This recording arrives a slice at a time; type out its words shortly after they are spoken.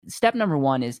step number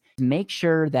one is make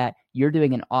sure that you're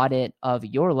doing an audit of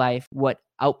your life, what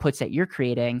outputs that you're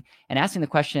creating, and asking the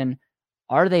question,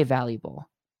 are they valuable?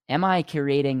 Am I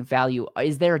creating value?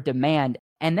 Is there a demand?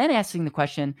 And then asking the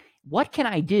question, what can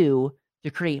I do to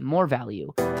create more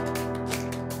value?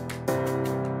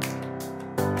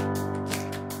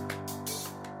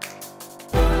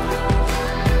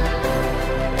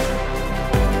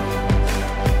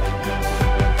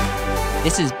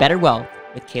 This is Better Wealth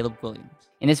with Caleb Williams.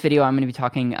 In this video, I'm going to be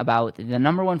talking about the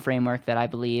number one framework that I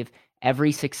believe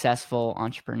every successful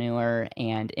entrepreneur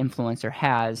and influencer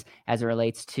has as it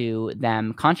relates to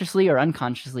them consciously or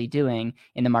unconsciously doing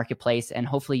in the marketplace. And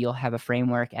hopefully you'll have a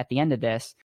framework at the end of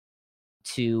this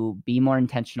to be more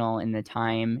intentional in the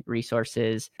time,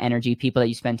 resources, energy, people that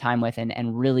you spend time with,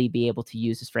 and really be able to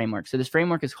use this framework. So this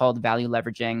framework is called value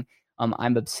leveraging.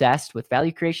 I'm obsessed with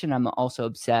value creation. I'm also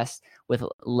obsessed with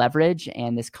leverage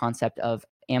and this concept of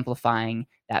amplifying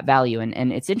that value.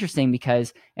 And it's interesting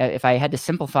because if I had to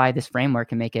simplify this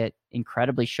framework and make it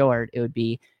incredibly short, it would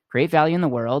be create value in the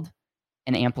world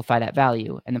and amplify that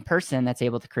value. And the person that's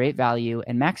able to create value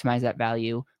and maximize that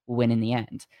value will win in the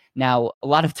end. Now, a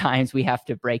lot of times we have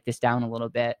to break this down a little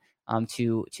bit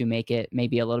to make it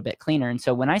maybe a little bit cleaner. And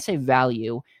so when I say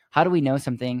value, how do we know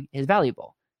something is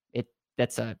valuable?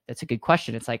 That's a good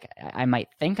question. It's like, I might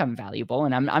think I'm valuable,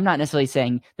 and I'm not necessarily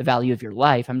saying the value of your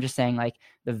life. I'm just saying like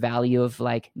the value of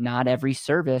like not every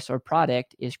service or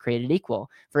product is created equal.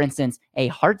 For instance, a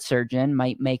heart surgeon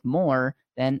might make more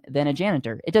than a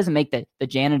janitor. It doesn't make the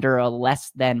janitor a less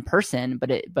than person,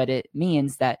 but it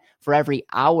means that for every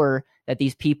hour that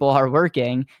these people are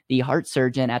working, the heart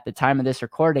surgeon at the time of this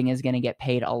recording is going to get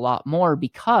paid a lot more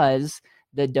because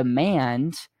the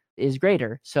demand is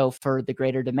greater. So for the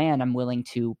greater demand, I'm willing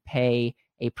to pay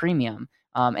a premium.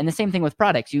 And the same thing with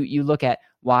products. You look at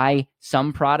why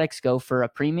some products go for a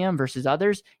premium versus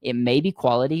others. It may be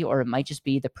quality, or it might just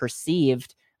be the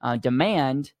perceived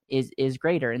demand is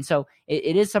greater. And so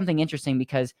it is something interesting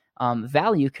because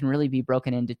value can really be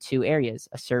broken into two areas,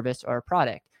 a service or a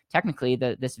product. Technically,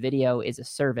 this video is a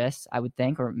service, I would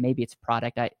think, or maybe it's a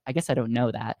product. I guess I don't know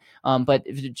that. But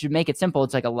to make it simple,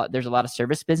 it's like there's a lot of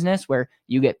service business where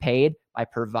you get paid by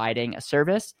providing a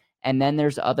service. And then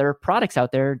there's other products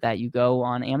out there that you go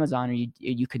on Amazon or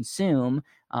you consume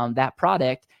that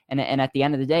product. And at the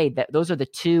end of the day, those are the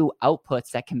two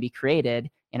outputs that can be created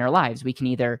in our lives. We can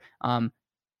either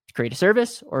create a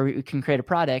service or we can create a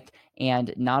product,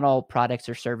 and not all products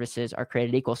or services are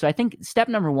created equal. So I think step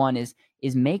number one is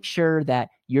make sure that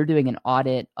you're doing an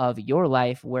audit of your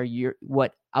life, where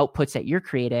what outputs that you're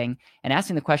creating, and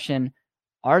asking the question,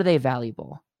 are they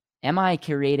valuable? Am I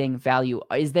creating value?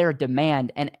 Is there a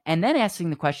demand? And then asking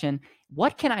the question,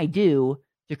 what can I do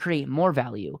to create more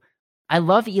value? I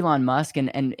love Elon Musk,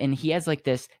 and he has like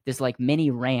this like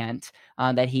mini rant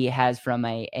that he has from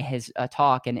his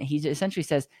talk, and he essentially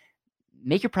says,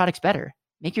 make your products better,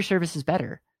 make your services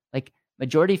better. Like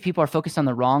majority of people are focused on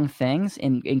the wrong things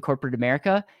in corporate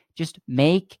America. Just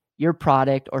make your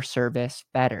product or service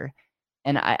better.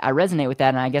 And I resonate with that,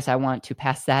 and I guess I want to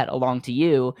pass that along to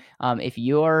you. If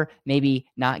you're maybe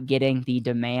not getting the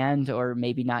demand or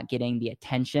maybe not getting the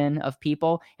attention of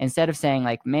people, instead of saying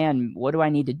like, man, what do I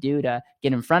need to do to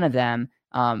get in front of them?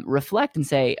 Reflect and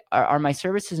say, are my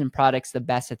services and products the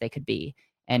best that they could be?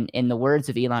 And in the words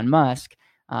of Elon Musk,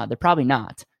 they're probably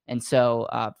not. And so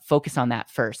focus on that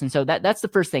first. And so that's the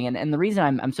first thing. And the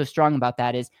reason I'm so strong about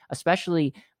that is,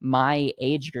 especially my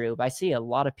age group, I see a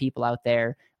lot of people out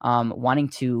there wanting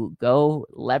to go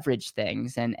leverage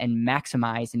things and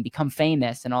maximize and become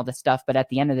famous and all this stuff. But at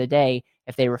the end of the day,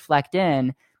 if they reflect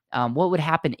in, what would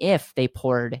happen if they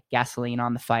poured gasoline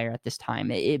on the fire at this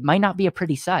time? It might not be a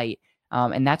pretty sight.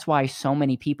 And that's why so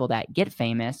many people that get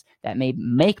famous, that may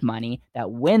make money, that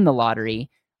win the lottery,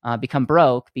 become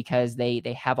broke because they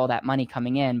have all that money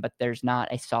coming in, but there's not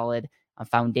a solid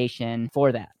foundation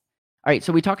for that. All right,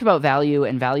 so we talked about value,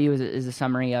 and value is a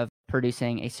summary of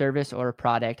producing a service or a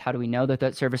product. How do we know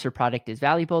that service or product is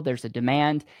valuable? There's a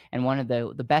demand, and one of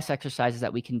the best exercises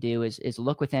that we can do is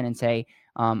look within and say,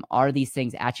 are these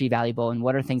things actually valuable, and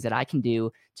what are things that I can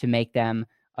do to make them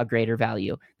a greater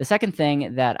value? The second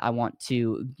thing that I want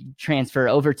to transfer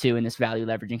over to in this value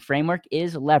leveraging framework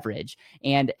is leverage.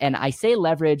 And I say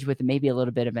leverage with maybe a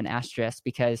little bit of an asterisk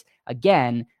because,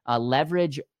 again,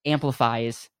 leverage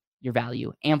amplifies your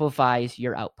value, amplifies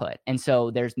your output. And so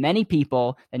there's many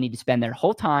people that need to spend their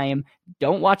whole time.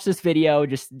 Don't watch this video,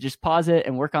 just pause it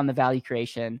and work on the value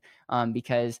creation,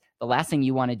 because the last thing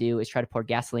you want to do is try to pour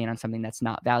gasoline on something that's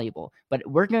not valuable. But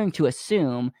we're going to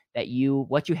assume that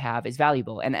what you have is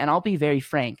valuable. And I'll be very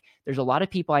frank. There's a lot of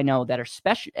people I know that are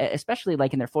especially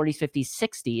like in their 40s, 50s,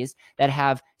 60s, that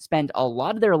have spent a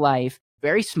lot of their life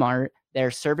very smart.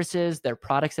 Their services, their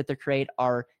products that they create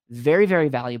are very, very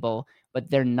valuable, but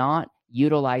they're not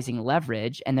utilizing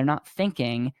leverage, and they're not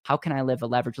thinking, how can I live a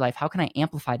leveraged life? How can I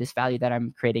amplify this value that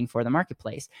I'm creating for the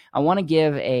marketplace? I want to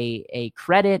give a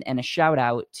credit and a shout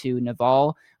out to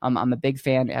Naval. I'm a big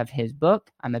fan of his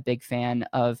book. I'm a big fan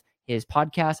of his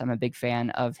podcast. I'm a big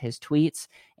fan of his tweets,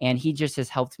 and he just has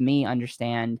helped me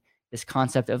understand this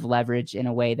concept of leverage in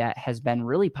a way that has been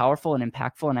really powerful and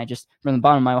impactful. And I just, from the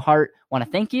bottom of my heart, want to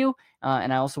thank you.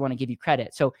 And I also want to give you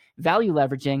credit. So value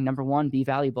leveraging, number one, be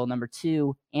valuable. Number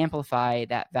two, amplify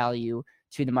that value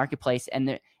to the marketplace.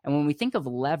 And when we think of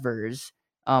levers,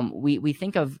 we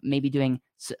think of maybe doing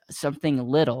something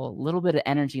little bit of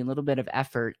energy, a little bit of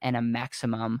effort, and a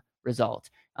maximum result.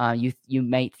 You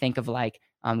might think of like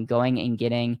going and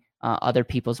getting other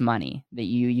people's money. That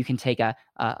you can take a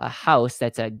house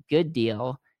that's a good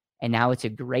deal, and now it's a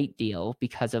great deal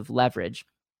because of leverage.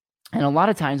 And a lot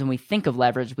of times when we think of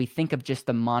leverage, we think of just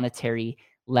the monetary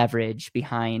leverage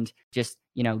behind just,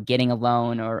 getting a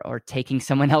loan or taking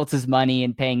someone else's money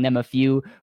and paying them a few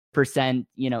percent,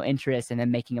 interest, and then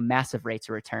making a massive rates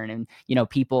of return. And,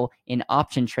 people in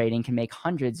option trading can make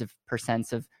hundreds of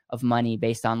percents of money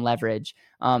based on leverage.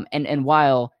 And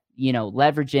while,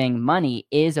 leveraging money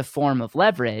is a form of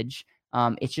leverage,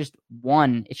 it's just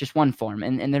one form.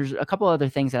 And there's a couple other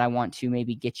things that I want to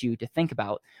maybe get you to think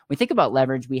about. When we think about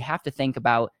leverage, we have to think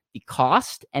about the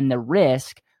cost and the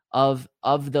risk of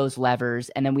those levers.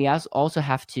 And then we also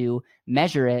have to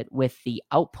measure it with the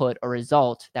output or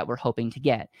result that we're hoping to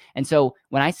get. And so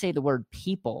when I say the word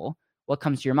people, what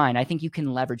comes to your mind? I think you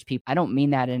can leverage people. I don't mean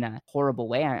that in a horrible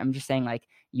way. I'm just saying, like,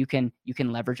 you can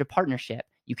leverage a partnership.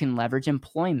 You can leverage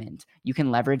employment. You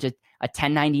can leverage a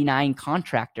 1099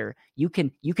 contractor. You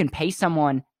can pay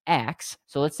someone X.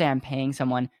 So let's say I'm paying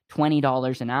someone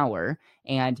 $20 an hour,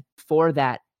 and for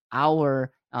that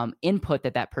hour input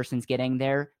that person's getting,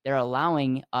 they're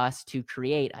allowing us to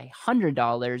create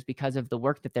 $100 because of the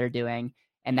work that they're doing.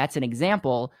 And that's an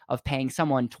example of paying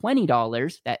someone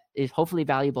 $20 that is hopefully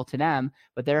valuable to them,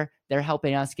 but they're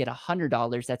helping us get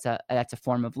 $100. That's a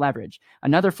form of leverage.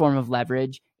 Another form of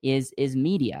leverage is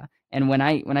media. And when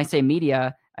I say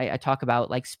media, I talk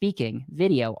about like speaking,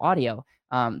 video, audio.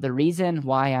 The reason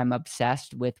why I'm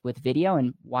obsessed with video,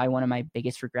 and why one of my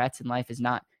biggest regrets in life is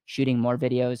not shooting more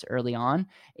videos early on,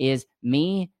 is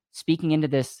me speaking into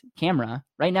this camera.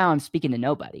 Right now, I'm speaking to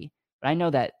nobody. But I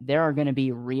know that there are going to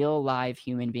be real live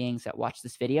human beings that watch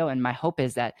this video. And my hope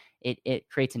is that it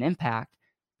creates an impact.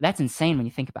 That's insane when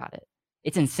you think about it.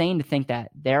 It's insane to think that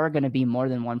there are going to be more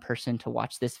than one person to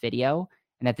watch this video,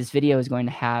 and that this video is going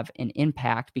to have an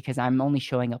impact because I'm only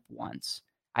showing up once.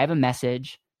 I have a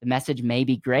message. The message may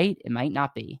be great. It might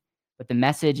not be, but the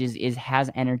message has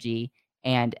energy.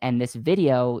 And this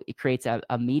video, it creates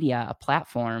a media, a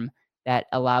platform that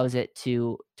allows it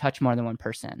to touch more than one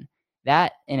person.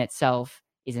 That in itself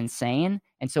is insane.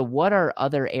 And so what are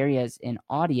other areas in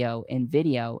audio, in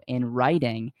video, in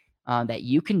writing that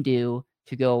you can do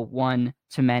to go one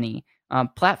to many?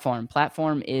 Platform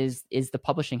is the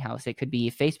publishing house. It could be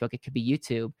Facebook. It could be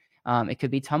YouTube. It could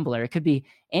be Tumblr. It could be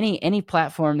any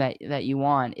platform that you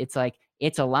want. It's like,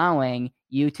 it's allowing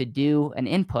you to do an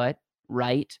input,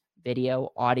 write,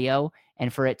 video, audio,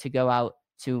 and for it to go out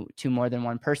to more than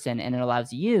one person. And it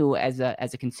allows you as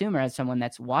a consumer, as someone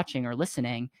that's watching or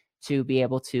listening, to be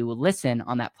able to listen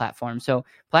on that platform. So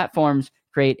platforms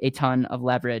create a ton of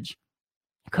leverage.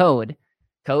 Code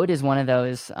is one of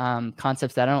those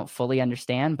concepts that I don't fully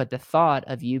understand, but the thought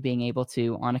of you being able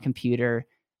to, on a computer,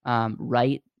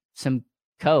 write some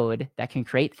code that can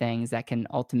create things that can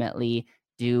ultimately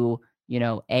do,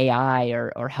 AI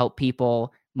or help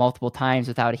people multiple times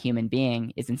without a human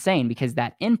being is insane, because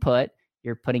that input,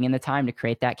 you're putting in the time to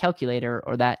create that calculator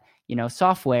or that,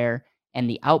 software, and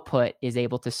the output is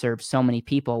able to serve so many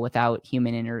people without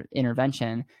human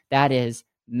intervention. That is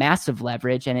massive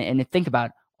leverage. And think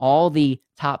about all the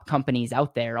top companies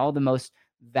out there, all the most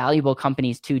valuable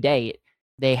companies to date,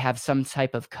 they have some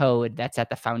type of code that's at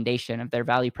the foundation of their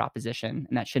value proposition,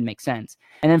 and that should make sense.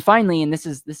 And then finally, and this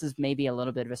is maybe a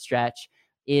little bit of a stretch,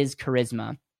 is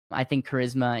charisma. I think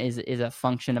charisma is a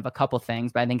function of a couple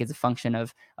things, but I think it's a function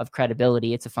of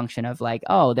credibility. It's a function of like,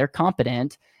 oh, they're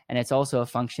competent. And it's also a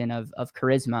function of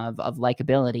charisma, of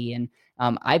likability. And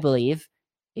I believe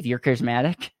if you're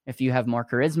charismatic, if you have more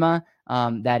charisma,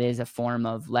 that is a form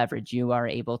of leverage. You are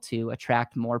able to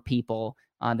attract more people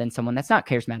than someone that's not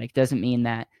charismatic. Doesn't mean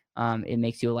that it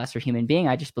makes you a lesser human being.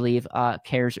 I just believe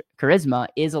charisma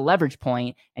is a leverage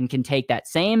point and can take that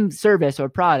same service or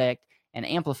product and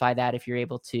amplify that if you're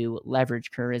able to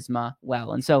leverage charisma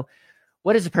well. And so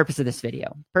what is the purpose of this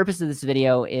video? Purpose of this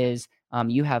video is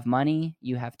you have money,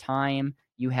 you have time,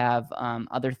 you have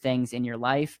other things in your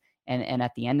life. And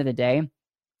at the end of the day,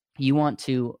 you want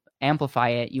to amplify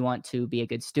it. You want to be a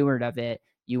good steward of it.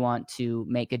 You want to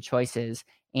make good choices.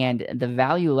 And the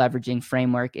value leveraging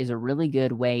framework is a really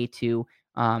good way to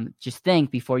just think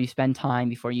before you spend time,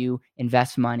 before you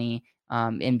invest money,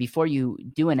 and before you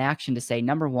do an action to say,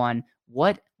 number one,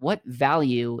 what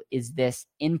value is this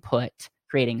input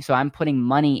creating? So I'm putting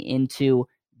money into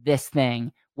this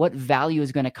thing. What value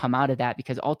is going to come out of that?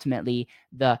 Because ultimately,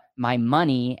 my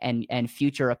money and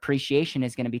future appreciation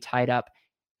is going to be tied up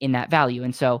in that value.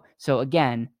 And so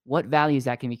again, what value is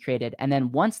that can be created? And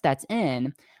then once that's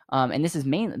in, and this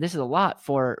is a lot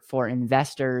for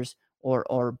investors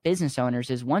or business owners,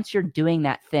 is once you're doing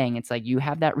that thing, it's like you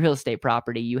have that real estate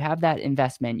property, you have that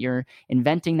investment, you're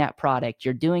inventing that product,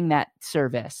 you're doing that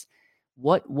service.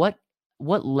 What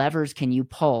levers can you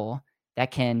pull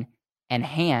that can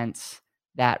enhance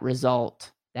that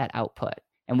result, that output?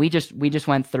 And we just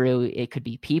went through, it could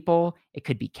be people, it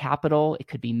could be capital, it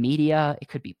could be media, it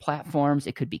could be platforms,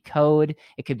 it could be code,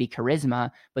 it could be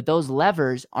charisma. But those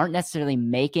levers aren't necessarily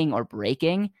making or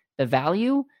breaking the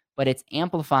value, but it's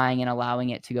amplifying and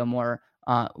allowing it to go more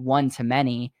one to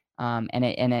many. And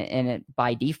it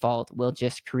by default will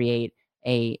just create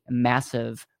a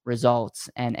massive results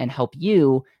and help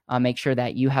you make sure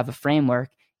that you have a framework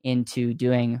into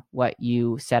doing what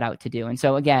you set out to do. And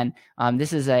so again,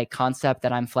 this is a concept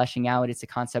that I'm fleshing out. It's a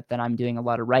concept that I'm doing a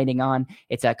lot of writing on.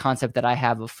 It's a concept that I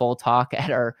have a full talk at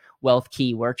our Wealth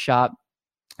Key workshop.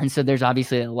 And so there's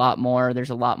obviously a lot more. There's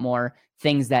a lot more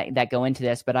things that go into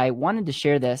this, but I wanted to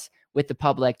share this with the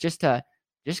public just to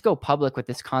go public with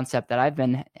this concept that I've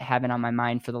been having on my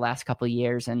mind for the last couple of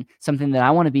years, and something that I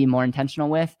want to be more intentional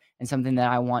with, and something that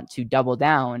I want to double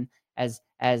down as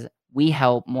we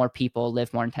help more people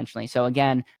live more intentionally. So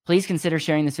again, please consider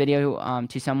sharing this video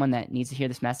to someone that needs to hear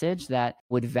this message, that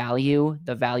would value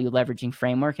the value leveraging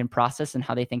framework and process and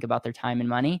how they think about their time and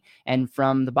money. And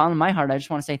from the bottom of my heart, I just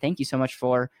want to say thank you so much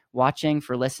for watching,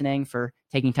 for listening, for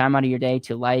taking time out of your day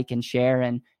to like and share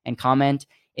and comment.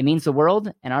 It means the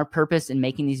world, and our purpose in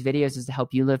making these videos is to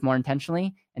help you live more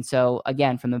intentionally. And so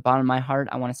again, from the bottom of my heart,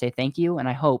 I want to say thank you, and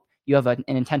I hope you have an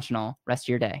intentional rest of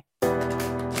your day.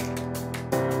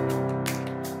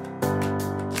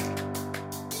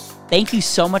 Thank you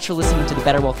so much for listening to the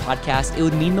Better Wealth Podcast. It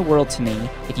would mean the world to me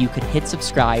if you could hit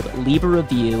subscribe, leave a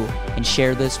review, and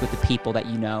share this with the people that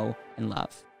you know and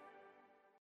love.